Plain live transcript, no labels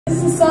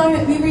This is a song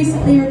that we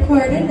recently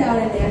recorded down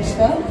in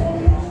Nashville.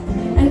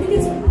 I think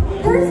it's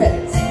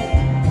perfect.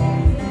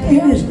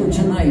 It is for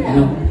tonight, you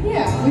know.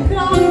 Yeah, we could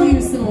all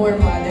use some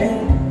warm weather.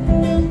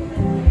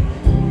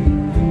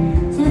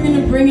 So we're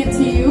going to bring it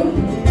to you.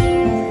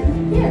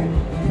 Here.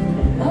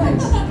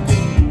 Nice.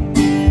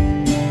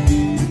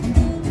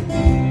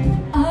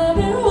 I've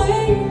been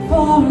waiting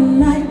for a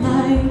night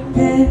like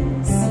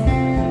this.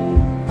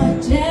 A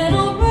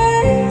gentle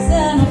breeze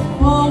and a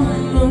full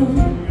moon.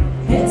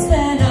 It's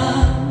been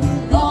a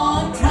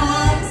long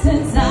time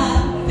since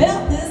I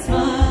felt this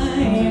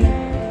fine.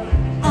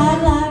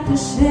 I'd like to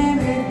share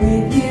it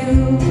with you.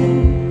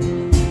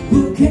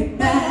 We'll kick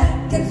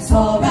back, it's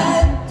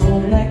alright.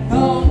 Don't let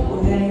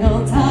go, hang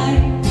on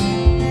tight.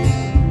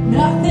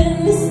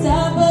 Nothing to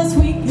stop us,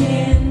 we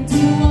can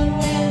do what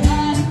we're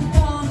not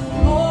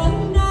gonna all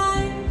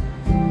night.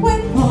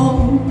 With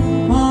home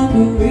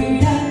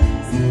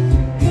margaritas,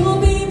 you'll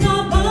be my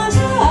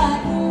Baja, I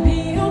can be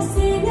your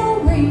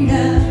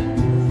señorita.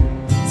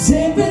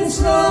 Sipping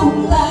slow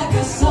like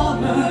a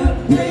summer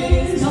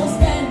breeze, don't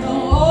spend the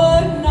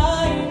whole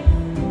night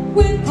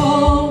with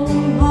home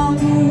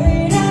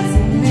margaritas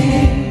and me.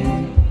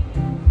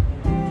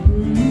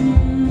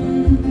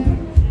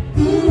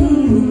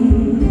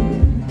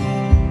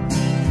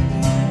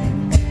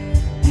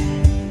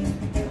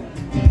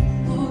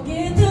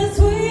 Forget the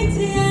sweet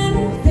tea and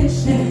the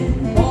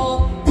fishing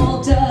pole.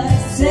 We'll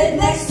just sit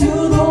next to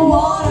the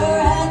water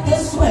at the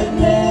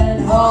swimming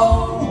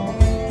hole.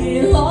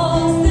 Get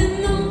lost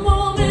in the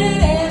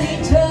moment and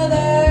each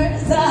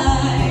other's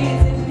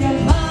eyes. If your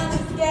mind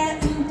is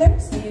getting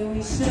thirsty,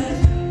 we should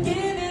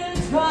give it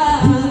a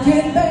try.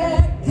 Get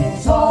back,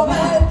 it's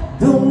alright.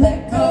 Don't let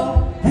go,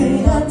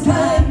 hang on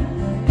tight.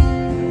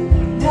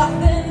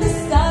 Nothing to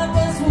stop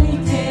us, we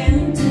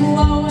can do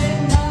what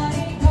we're not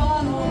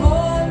gonna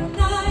all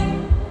night.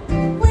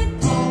 With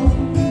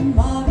home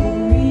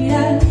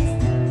margaritas,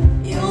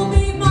 you'll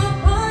be my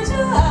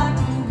Baja, I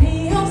can be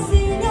your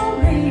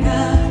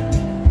señorita.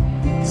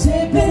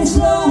 Sipping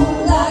slow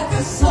like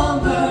a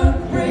summer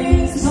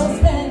breeze, don't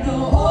spend the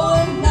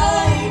whole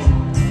night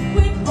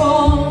with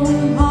home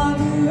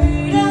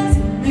margaritas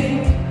and me.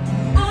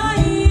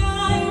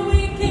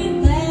 We can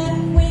laugh,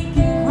 we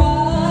can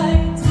cry,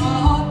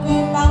 talk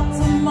about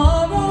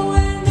tomorrow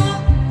when the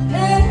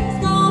days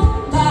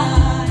gone by.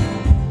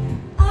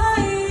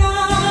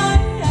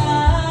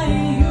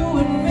 You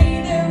and me,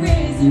 there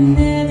isn't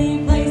any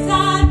place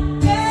I'd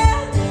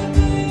rather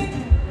be.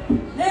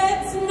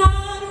 Let's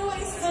not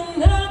waste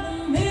another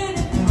minute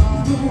on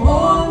the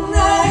whole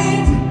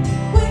night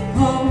with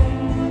home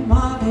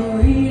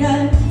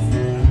margaritas.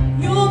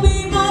 You'll be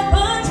my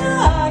Baja,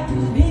 I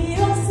can be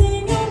your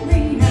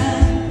señorita.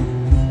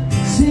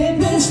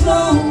 Sipping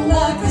slow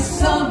like a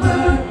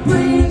summer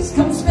breeze,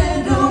 come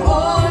spend a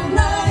whole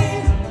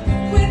night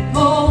with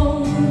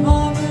home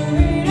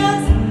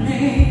margaritas and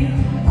me.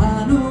 I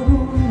know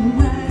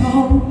my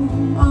home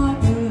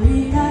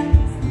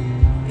margaritas.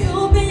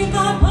 You'll be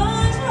my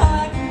Baja,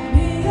 I can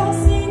be your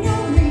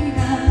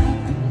señorita.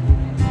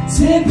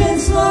 Sipping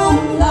slow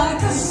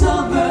like a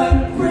summer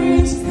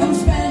breeze, come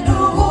spend